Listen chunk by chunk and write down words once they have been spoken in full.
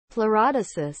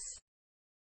Pleurodesis.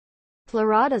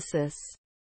 Pleurodesis.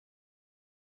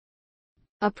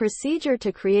 A procedure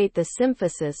to create the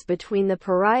symphysis between the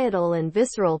parietal and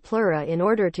visceral pleura in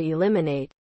order to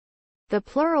eliminate the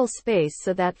pleural space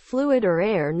so that fluid or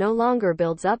air no longer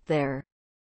builds up there.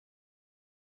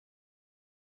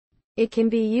 It can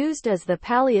be used as the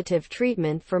palliative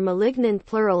treatment for malignant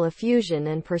pleural effusion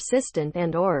and persistent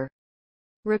and/or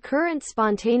recurrent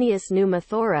spontaneous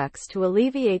pneumothorax to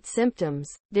alleviate symptoms,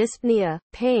 dyspnea,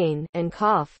 pain, and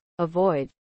cough, avoid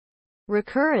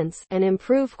recurrence, and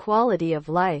improve quality of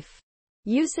life.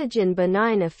 Usage in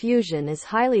benign effusion is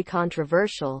highly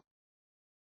controversial.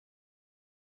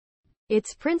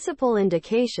 Its principal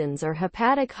indications are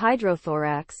hepatic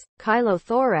hydrothorax,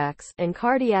 chylothorax, and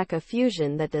cardiac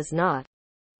effusion that does not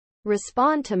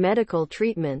respond to medical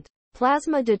treatment.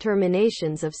 Plasma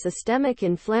determinations of systemic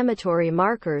inflammatory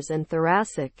markers and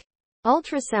thoracic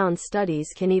ultrasound studies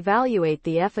can evaluate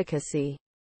the efficacy.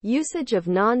 Usage of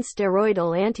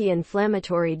non-steroidal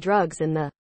anti-inflammatory drugs in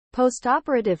the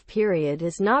postoperative period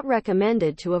is not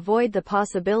recommended to avoid the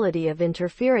possibility of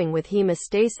interfering with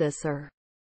hemostasis or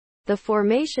the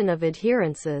formation of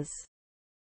adherences.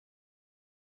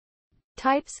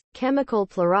 Types: chemical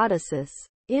pleurodesis,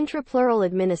 intrapleural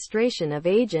administration of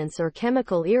agents or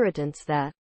chemical irritants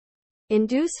that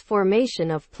induce formation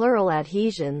of pleural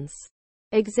adhesions.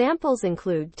 Examples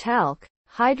include talc,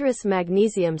 hydrous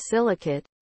magnesium silicate,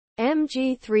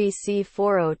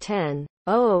 Mg3C4010,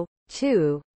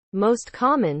 O2, most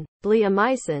common,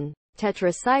 bleomycin,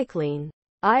 tetracycline,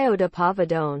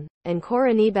 iodopovidone, and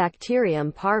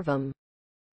Corynebacterium parvum.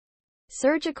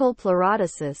 Surgical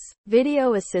pleurodesis,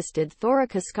 video-assisted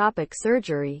thoracoscopic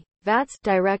surgery, VATS,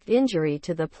 direct injury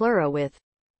to the pleura with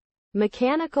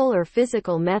mechanical or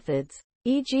physical methods,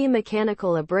 e.g.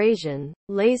 mechanical abrasion,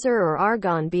 laser or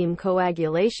argon beam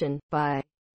coagulation, by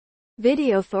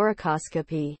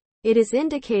videothoracoscopy. It is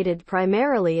indicated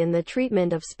primarily in the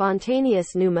treatment of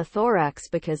spontaneous pneumothorax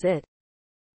because it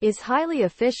is highly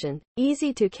efficient,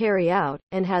 easy to carry out,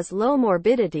 and has low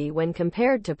morbidity when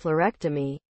compared to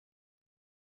pleurectomy.